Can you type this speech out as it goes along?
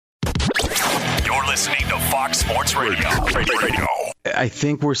listening to Fox Sports Radio. I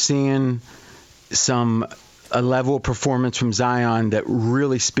think we're seeing a level of performance from Zion that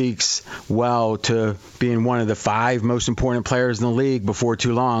really speaks well to being one of the 5 most important players in the league before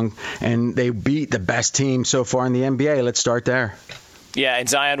too long. And they beat the best team so far in the NBA. Let's start there. Yeah, and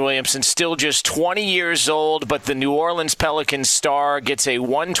Zion Williamson still just 20 years old, but the New Orleans Pelicans star gets a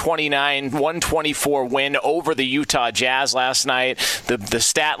 129-124 win over the Utah Jazz last night. The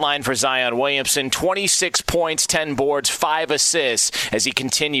stat line for Zion Williamson, 26 points, 10 boards, 5 assists, as he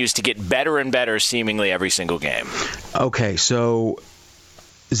continues to get better and better seemingly every single game. Okay, so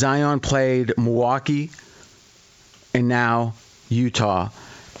Zion played Milwaukee and now Utah.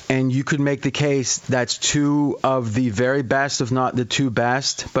 And you could make the case that's 2 of the very best, if not the 2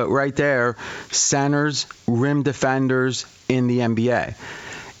 best, but right there, centers, rim defenders in the NBA.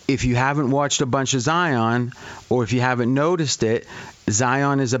 If you haven't watched a bunch of Zion, or if you haven't noticed it,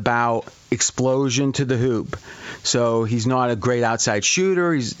 Zion is about explosion to the hoop. So he's not a great outside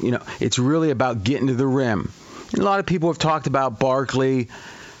shooter. It's really about getting to the rim. And a lot of people have talked about Barkley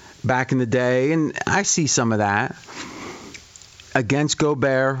back in the day, and I see some of that. Against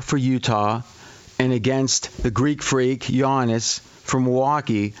Gobert for Utah and against the Greek freak Giannis from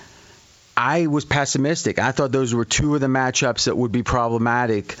Milwaukee, I was pessimistic. I thought those were 2 of the matchups that would be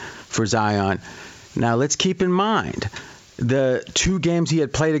problematic for Zion. Now, let's keep in mind the 2 games he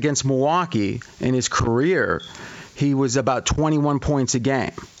had played against Milwaukee in his career, he was about 21 points a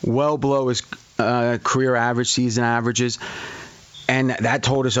game, well below his career average, season averages. And that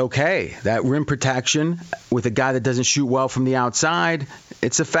told us, okay, that rim protection with a guy that doesn't shoot well from the outside,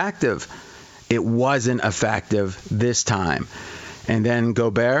 it's effective. It wasn't effective this time. And then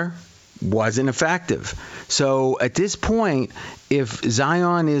Gobert wasn't effective. So at this point, if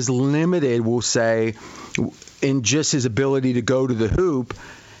Zion is limited, we'll say, in just his ability to go to the hoop,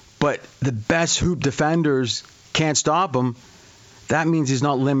 but the best hoop defenders can't stop him, that means he's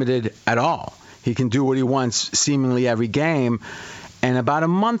not limited at all. He can do what he wants seemingly every game. And about a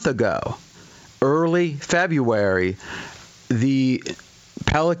month ago, early February, the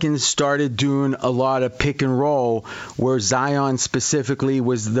Pelicans started doing a lot of pick and roll where Zion specifically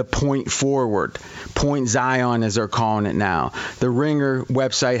was the point forward. Point Zion, as they're calling it now. The Ringer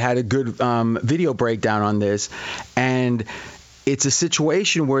website had a good video breakdown on this. And it's a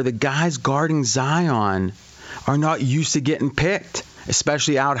situation where the guys guarding Zion are not used to getting picked,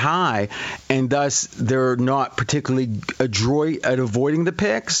 especially out high, and thus they're not particularly adroit at avoiding the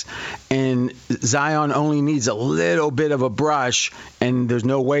picks. And Zion only needs a little bit of a brush, and there's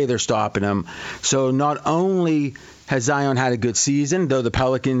no way they're stopping him. So not only has Zion had a good season, though the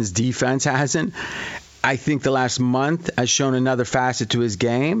Pelicans' defense hasn't, I think the last month has shown another facet to his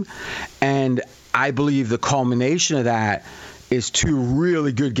game. And I believe the culmination of that is 2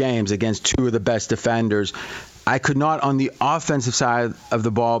 really good games against 2 of the best defenders. I could not, on the offensive side of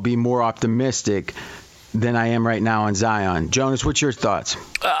the ball, be more optimistic than I am right now on Zion. Jonas, what's your thoughts?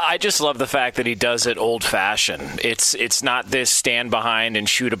 I just love the fact that he does it old-fashioned. It's not this stand behind and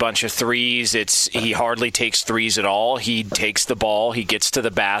shoot a bunch of threes. He hardly takes threes at all. He takes the ball, he gets to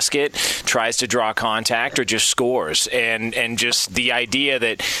the basket, tries to draw contact, or just scores. And just the idea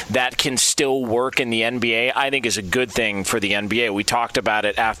that can still work in the NBA, I think is a good thing for the NBA. We talked about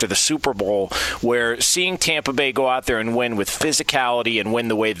it after the Super Bowl, where seeing Tampa Bay go out there and win with physicality and win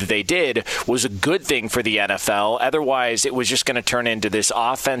the way that they did was a good thing for the NFL. Otherwise, it was just going to turn into this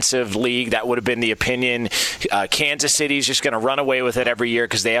offensive league. That would have been the opinion. Kansas City's just going to run away with it every year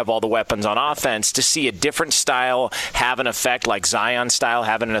because they have all the weapons on offense. To see a different style have an effect, like Zion's style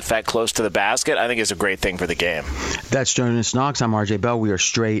having an effect close to the basket, I think is a great thing for the game. That's Jonas Knox. I'm RJ Bell. We are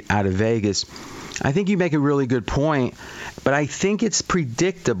straight out of Vegas. I think you make a really good point, but I think it's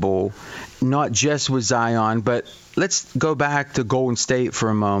predictable, not just with Zion, but let's go back to Golden State for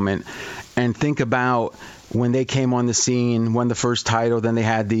a moment and think about when they came on the scene, won the first title, then they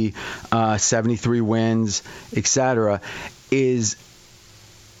had the 73 wins, etc. Is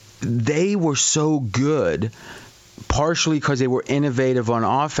they were so good, partially because they were innovative on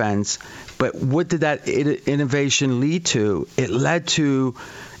offense, but what did that innovation lead to? It led to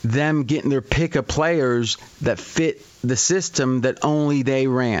them getting their pick of players that fit the system that only they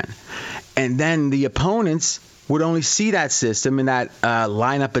ran. And then the opponents would only see that system in that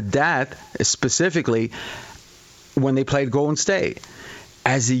lineup of death, specifically when they played Golden State.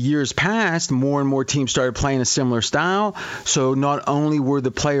 As the years passed, more and more teams started playing a similar style. So not only were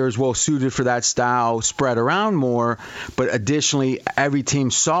the players well suited for that style spread around more, but additionally, every team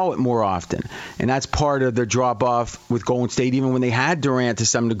saw it more often. And that's part of the drop-off with Golden State. Even when they had Durant to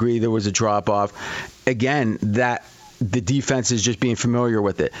some degree, there was a drop-off. Again, that the defense is just being familiar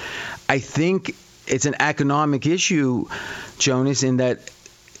with it. I think it's an economic issue, Jonas, in that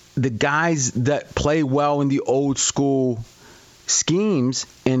the guys that play well in the old school schemes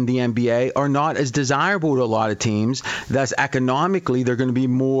in the NBA are not as desirable to a lot of teams. Thus, economically, they're going to be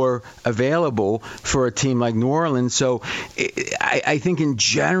more available for a team like New Orleans. So I think in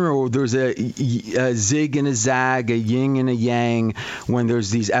general, there's a zig and a zag, a yin and a yang when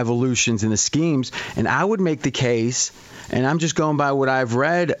there's these evolutions in the schemes. And I would make the case, and I'm just going by what I've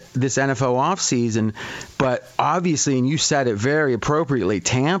read this NFL offseason, but obviously, and you said it very appropriately,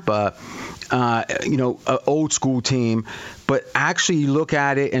 Tampa, an old school team. But actually, you look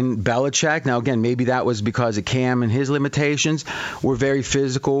at it, and Belichick, now again, maybe that was because of Cam and his limitations, were very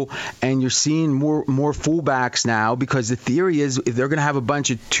physical, and you're seeing more fullbacks now, because the theory is if they're going to have a bunch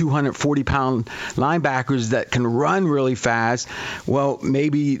of 240-pound linebackers that can run really fast, well,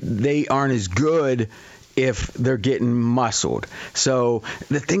 maybe they aren't as good if they're getting muscled. So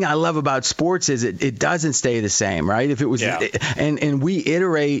the thing I love about sports is it doesn't stay the same, right? If it was, and we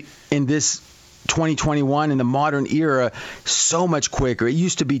iterate in this 2021 in the modern era so much quicker. It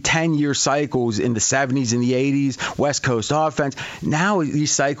used to be 10-year cycles in the 70s and the 80s, West Coast offense. Now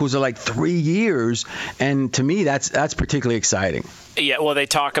these cycles are like 3 years, and to me that's particularly exciting. Yeah, well, they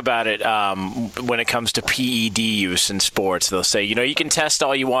talk about it when it comes to PED use in sports. They'll say, you can test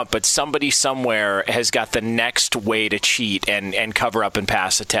all you want, but somebody somewhere has got the next way to cheat and cover up and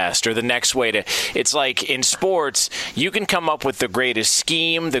pass a test, or the next way to. It's like in sports, you can come up with the greatest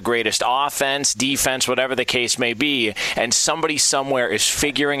scheme, the greatest offense, defense, whatever the case may be, and somebody somewhere is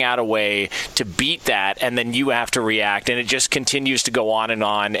figuring out a way to beat that, and then you have to react, and it just continues to go on.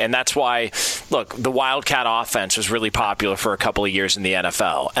 And that's why, look, the Wildcat offense was really popular for a couple of years in the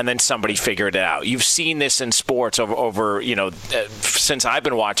NFL, and then somebody figured it out. You've seen this in sports over since I've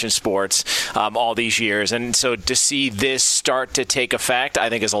been watching sports all these years, and so to see this start to take effect, I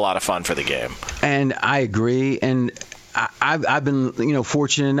think is a lot of fun for the game. And I agree, and I've been,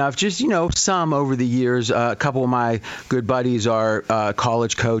 fortunate enough, just, some over the years. A couple of my good buddies are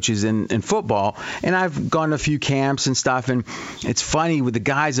college coaches in football, and I've gone to a few camps and stuff. And it's funny with the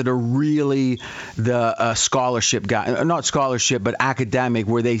guys that are really the scholarship guy, not scholarship, but academic,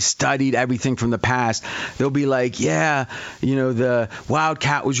 where they studied everything from the past. They'll be like, the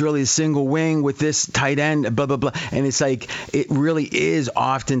Wildcat was really a single wing with this tight end, blah, blah, blah. And it's like, it really is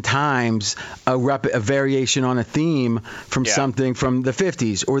oftentimes a variation on a theme from something from the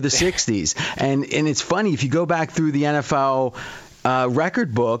 50s or the 60s. And it's funny, if you go back through the NFL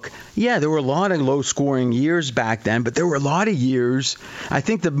record book, there were a lot of low-scoring years back then, but there were a lot of years. I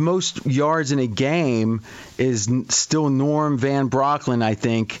think the most yards in a game is still Norm Van Brocklin, I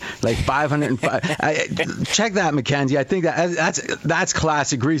think, like 505. Check that, Mackenzie. I think that's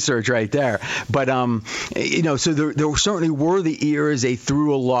classic research right there. But, so there certainly were the eras they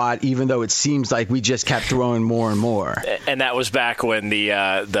threw a lot, even though it seems like we just kept throwing more and more. And that was back when the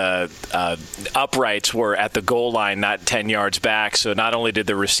uprights were at the goal line, not 10 yards back. So not only did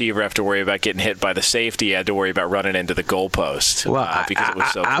the receiver have to worry about getting hit by the safety, he had to worry about running into the goalpost. Well, because it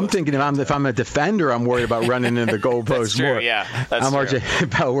was so I'm close. Thinking if I'm a defender, I'm worried about running into the goalpost that's true, more. Yeah, that's I'm true.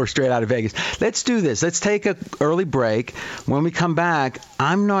 RJ Bauer, straight out of Vegas. Let's do this. Let's take an early break. When we come back,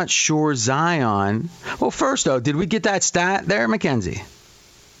 I'm not sure Zion. Well, first, though, did we get that stat there, Mackenzie?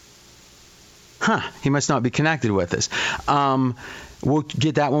 He must not be connected with us. We'll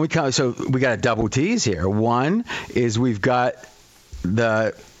get that when we come. So we got a double tease here. One is we've got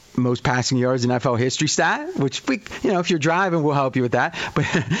the most passing yards in NFL history stat, which if you're driving, we'll help you with that.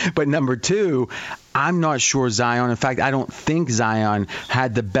 But number two, I'm not sure Zion. In fact, I don't think Zion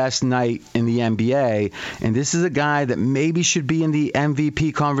had the best night in the NBA. And this is a guy that maybe should be in the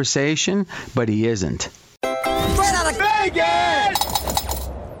MVP conversation, but he isn't. Straight out of Vegas!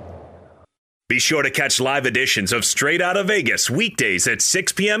 Be sure to catch live editions of Straight Outta Vegas weekdays at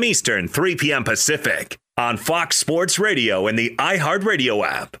 6 p.m. Eastern, 3 p.m. Pacific on Fox Sports Radio and the iHeartRadio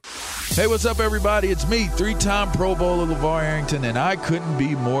app. Hey, what's up, everybody? It's me, three-time Pro Bowler LeVar Arrington, and I couldn't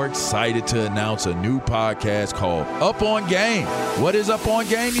be more excited to announce a new podcast called Up On Game. What is Up On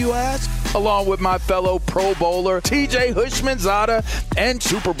Game, you ask? Along with my fellow Pro Bowler, TJ Hushmanzada, and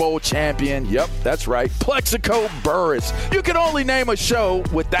Super Bowl champion, yep, that's right, Plexico Burress. You can only name a show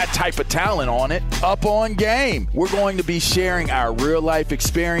with that type of talent on it. Up On Game. We're going to be sharing our real-life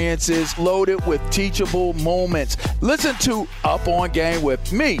experiences loaded with teachable moments. Listen to Up On Game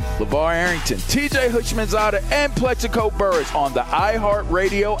with me, LeVar Arrington, TJ Hushmanzada, and Plexico Burress on the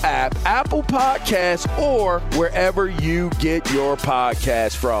iHeartRadio app, Apple Podcasts, or wherever you get your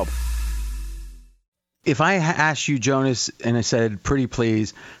podcasts from. If I asked you, Jonas, and I said, pretty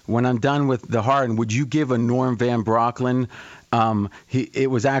please, when I'm done with the Harden, would you give a Norm Van Brocklin It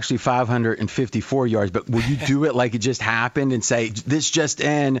was actually 554 yards, but will you do it like it just happened and say, this just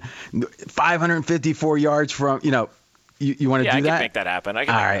in, 554 yards from, you want to do that? Yeah, I can make that happen. All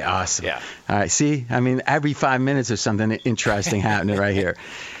right, awesome. Yeah. All right, see? I mean, every 5 minutes there's something interesting happening right here.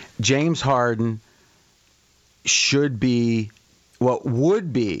 James Harden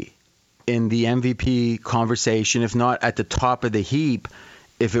would be in the MVP conversation, if not at the top of the heap,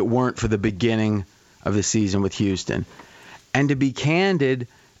 if it weren't for the beginning of the season with Houston. And to be candid,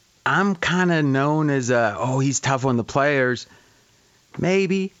 I'm kind of known as he's tough on the players.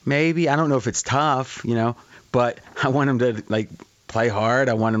 Maybe. I don't know if it's tough, but I want him to play hard.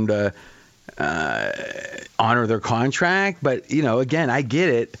 I want him to honor their contract. But, again, I get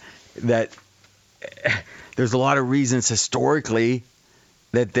it that there's a lot of reasons historically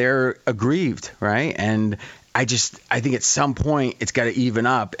that they're aggrieved, right? And I think at some point it's got to even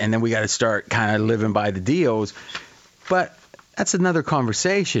up, and then we got to start kind of living by the deals. But that's another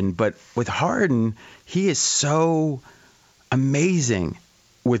conversation. But with Harden, he is so amazing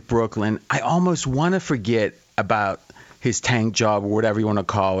with Brooklyn. I almost want to forget about his tank job or whatever you want to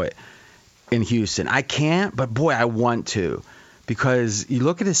call it in Houston. I can't, but boy, I want to, because you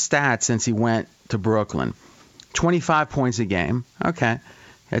look at his stats since he went to Brooklyn. 25 points a game. Okay.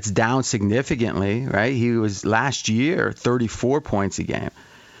 That's down significantly, right? He was last year 34 points a game.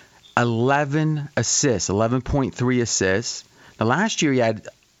 11 assists, 11.3 assists. Now, last year he had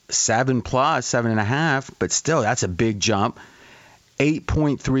 7.5, but still, that's a big jump.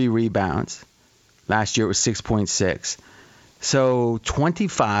 8.3 rebounds. Last year it was 6.6. So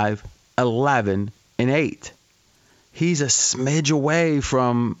 25, 11, and 8. He's a smidge away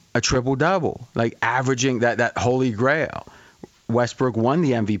from a triple-double, like averaging that holy grail. Westbrook won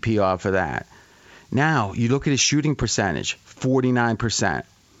the MVP off of that. Now, you look at his shooting percentage, 49%.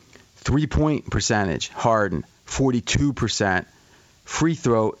 Three-point percentage, Harden, 42%. Free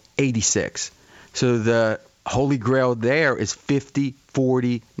throw, 86. So the holy grail there is 50,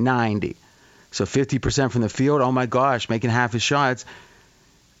 40, 90. So 50% from the field, oh my gosh, making half his shots.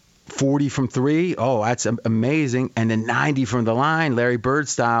 40 from three, oh, that's amazing. And then 90 from the line, Larry Bird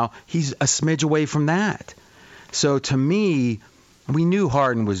style, he's a smidge away from that. So to me, we knew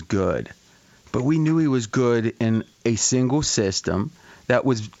Harden was good, but we knew he was good in a single system that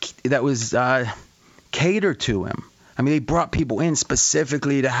was catered to him. I mean, they brought people in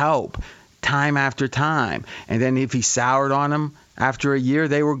specifically to help time after time. And then if he soured on them after a year,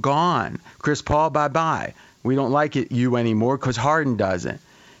 they were gone. Chris Paul, bye-bye. We don't like you anymore because Harden doesn't.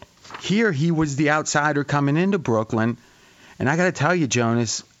 Here, he was the outsider coming into Brooklyn. And I got to tell you,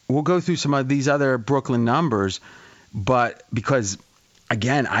 Jonas, we'll go through some of these other Brooklyn numbers, but because,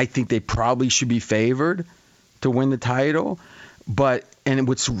 again, I think they probably should be favored to win the title. And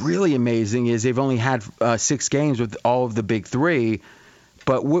what's really amazing is they've only had 6 games with all of the big three.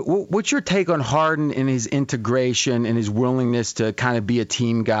 But what's your take on Harden and his integration and his willingness to kind of be a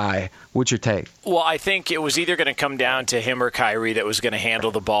team guy? What's your take? Well, I think it was either going to come down to him or Kyrie that was going to handle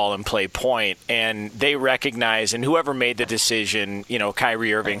the ball and play point. And they recognize, and whoever made the decision,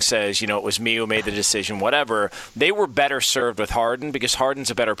 Kyrie Irving says, it was me who made the decision, whatever. They were better served with Harden because Harden's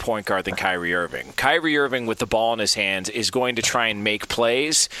a better point guard than Kyrie Irving. Kyrie Irving, with the ball in his hands, is going to try and make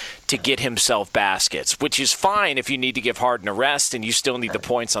plays to get himself baskets, which is fine if you need to give Harden a rest and you still need the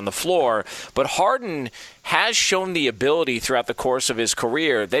points on the floor. But Harden has shown the ability throughout the course of his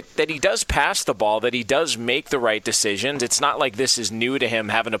career that he does pass the ball, that he does make the right decisions. It's not like this is new to him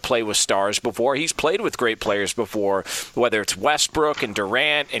having to play with stars before. He's played with great players before, whether it's Westbrook and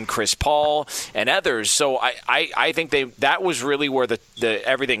Durant and Chris Paul and others. So I think that was really where the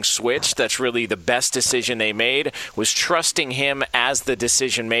everything switched. That's really the best decision they made, was trusting him as the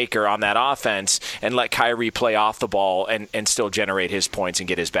decision maker on that offense and let Kyrie play off the ball and still generate his points and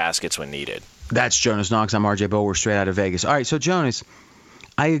get his baskets when needed. That's Jonas Knox. I'm RJ Bo. We're straight out of Vegas. All right, so Jonas,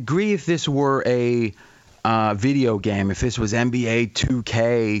 I agree if this were a video game, if this was NBA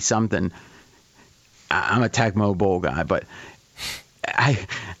 2K something, I'm a Tecmo Bowl guy, but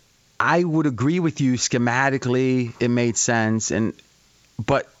I would agree with you schematically. It made sense.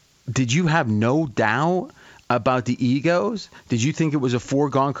 But did you have no doubt about the egos? Did you think it was a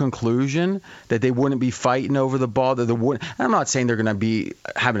foregone conclusion that they wouldn't be fighting over the ball? I'm not saying they're going to be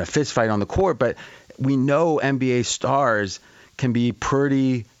having a fist fight on the court, but we know NBA stars can be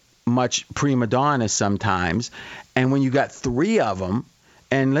pretty much prima donnas sometimes. And when you got 3 of them,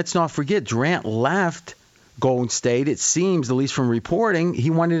 and let's not forget, Durant left Golden State. It seems, at least from reporting, he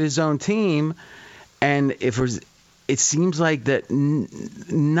wanted his own team. And it seems like that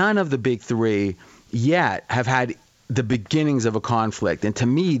none of the big 3 yet have had the beginnings of a conflict. And to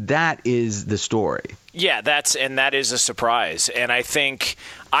me, that is the story. Yeah, that is a surprise. And I think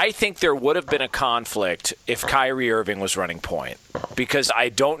there would have been a conflict if Kyrie Irving was running point, because I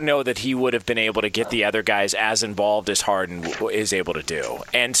don't know that he would have been able to get the other guys as involved as Harden is able to do.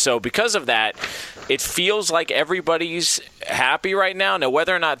 And so because of that, it feels like everybody's happy right now. Now,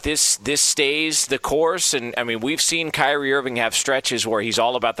 whether or not this stays the course, and I mean, we've seen Kyrie Irving have stretches where he's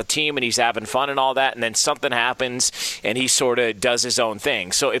all about the team and he's having fun and all that, and then something happens and he sort of does his own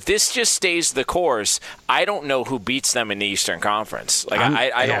thing. So if this just stays the course, I don't know who beats them in the Eastern Conference. Like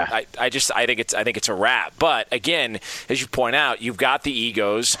I think it's a wrap. But again, as you point out, you've got the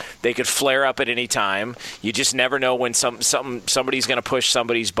egos. They could flare up at any time. You just never know when somebody's going to push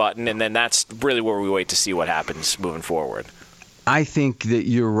somebody's button, and then that's really where we wait to see what happens moving forward. I think that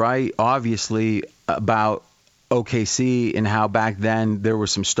you're right, obviously, about OKC and how back then there were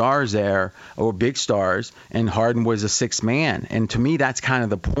some stars there, or big stars, and Harden was a sixth man. And to me, that's kind of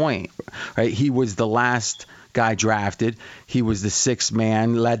the point, right? He was the last guy drafted. He was the sixth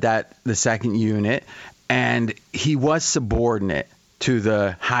man, led the second unit, and he was subordinate to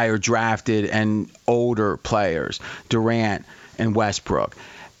the higher drafted and older players, Durant and Westbrook.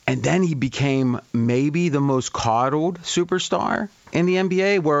 And then he became maybe the most coddled superstar in the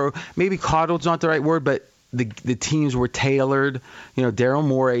NBA, where maybe coddled's not the right word, but the teams were tailored. You know, Daryl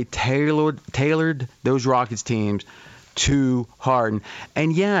Morey tailored those Rockets teams to Harden.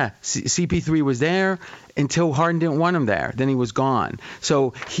 And yeah, CP3 was there until Harden didn't want him there. Then he was gone.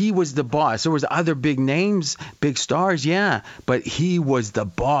 So he was the boss. There was other big names, big stars, yeah, but he was the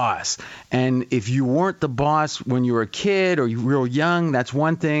boss. And if you weren't the boss when you were a kid or you were real young, that's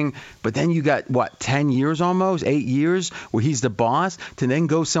one thing. But then you got, 10 years almost, 8 years where he's the boss, to then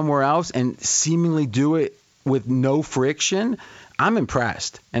go somewhere else and seemingly do it with no friction. I'm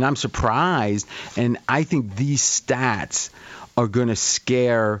impressed and I'm surprised. And I think these stats are going to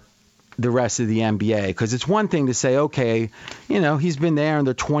scare the rest of the NBA, because it's one thing to say, okay, he's been there and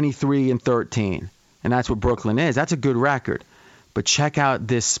they're 23-13, and that's what Brooklyn is. That's a good record. But check out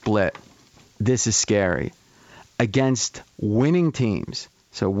this split. This is scary. Against winning teams.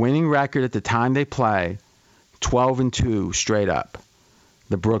 So winning record at the time they play, 12-2 straight up.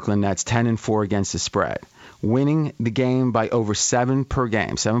 The Brooklyn Nets 10-4 against the spread. Winning the game by over 7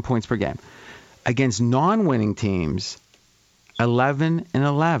 points per game. Against non-winning teams,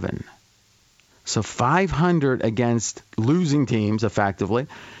 11-11. So 500 against losing teams, effectively,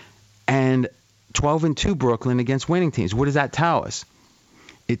 and 12-2 Brooklyn against winning teams. What does that tell us?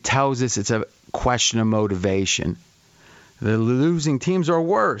 It tells us it's a question of motivation. The losing teams are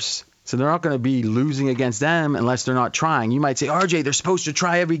worse, so they're not going to be losing against them unless they're not trying. You might say, RJ, they're supposed to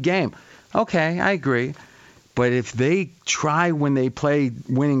try every game. Okay, I agree. But if they try when they play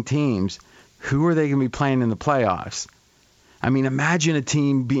winning teams, who are they going to be playing in the playoffs? I mean, imagine a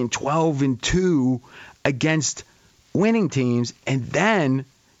team being 12-2 against winning teams, and then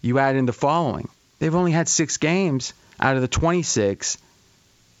you add in the following. They've only had 6 games out of the 26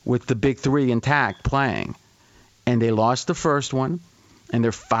 with the big three intact playing. And they lost the first one, and they're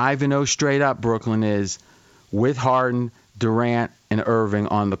 5-0 straight up, Brooklyn is, with Harden, Durant, and Irving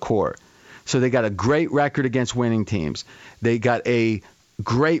on the court. So they got a great record against winning teams. They got a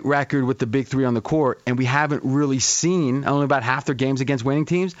great record with the big three on the court, and we haven't really seen only about half their games against winning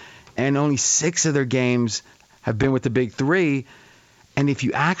teams, and only 6 of their games have been with the big three. And if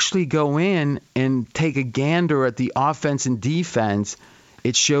you actually go in and take a gander at the offense and defense,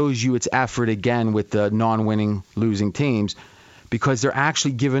 it shows you its effort again with the non-winning losing teams, because they're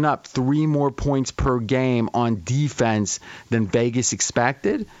actually giving up 3 more points per game on defense than Vegas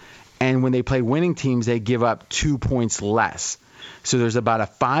expected. And when they play winning teams, they give up 2 points less. So there's about a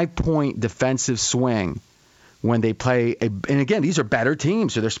 5-point defensive swing when they play. And again, these are better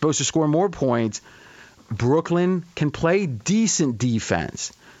teams, so they're supposed to score more points. Brooklyn can play decent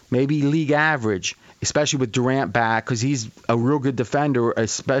defense, maybe league average, especially with Durant back, because he's a real good defender,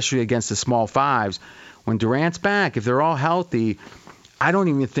 especially against the small fives. When Durant's back, if they're all healthy, I don't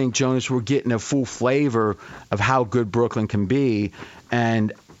even think, Jonas, we're getting a full flavor of how good Brooklyn can be.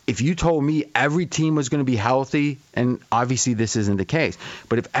 And if you told me every team was going to be healthy, and obviously this isn't the case,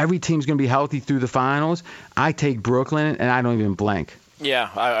 but if every team's going to be healthy through the finals, I take Brooklyn and I don't even blink. Yeah,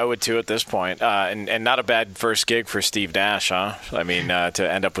 I would too at this point. And not a bad first gig for Steve Nash, huh? I mean,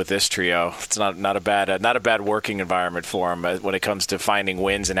 to end up with this trio, it's not a bad working environment for him when it comes to finding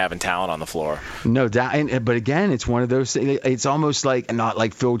wins and having talent on the floor. No doubt. But again, it's one of those things. It's almost like, not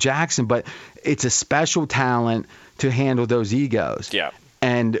like Phil Jackson, but it's a special talent to handle those egos. Yeah.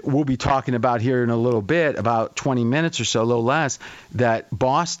 And we'll be talking about here in a little bit, about 20 minutes or so, a little less, that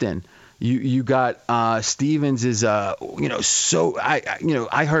Boston, You got Stevens is so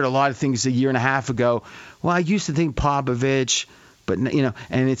I heard a lot of things a year and a half ago. Well, I used to think Popovich, but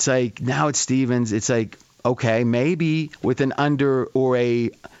and it's like now it's Stevens. It's like, okay, maybe with an under or a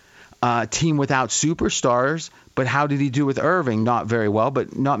team without superstars, but how did he do with Irving? Not very well,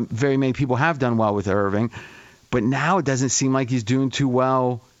 but not very many people have done well with Irving. But now it doesn't seem like he's doing too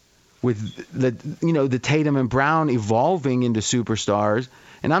well with the Tatum and Brown evolving into superstars.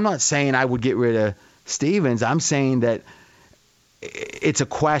 And I'm not saying I would get rid of Stevens. I'm saying that it's a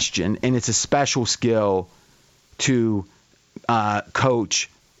question and it's a special skill to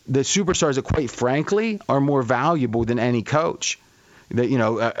coach the superstars that, quite frankly, are more valuable than any coach.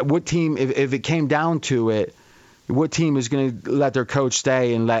 That what team, if it came down to it, what team is going to let their coach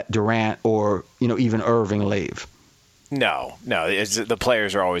stay and let Durant or even Irving leave? No. The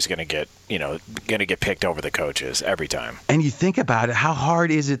players are always going to get picked over the coaches every time. And you think about it, how hard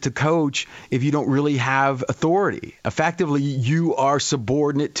is it to coach if you don't really have authority? Effectively, you are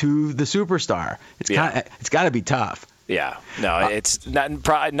subordinate to the superstar. It's got to be tough. Yeah, no, it's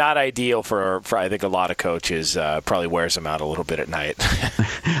not ideal for I think a lot of coaches. Probably wears them out a little bit at night.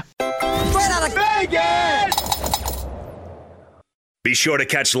 Straight out of Vegas! Be sure to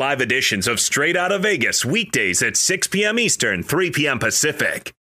catch live editions of Straight Outta Vegas weekdays at 6 p.m. Eastern, 3 p.m. Pacific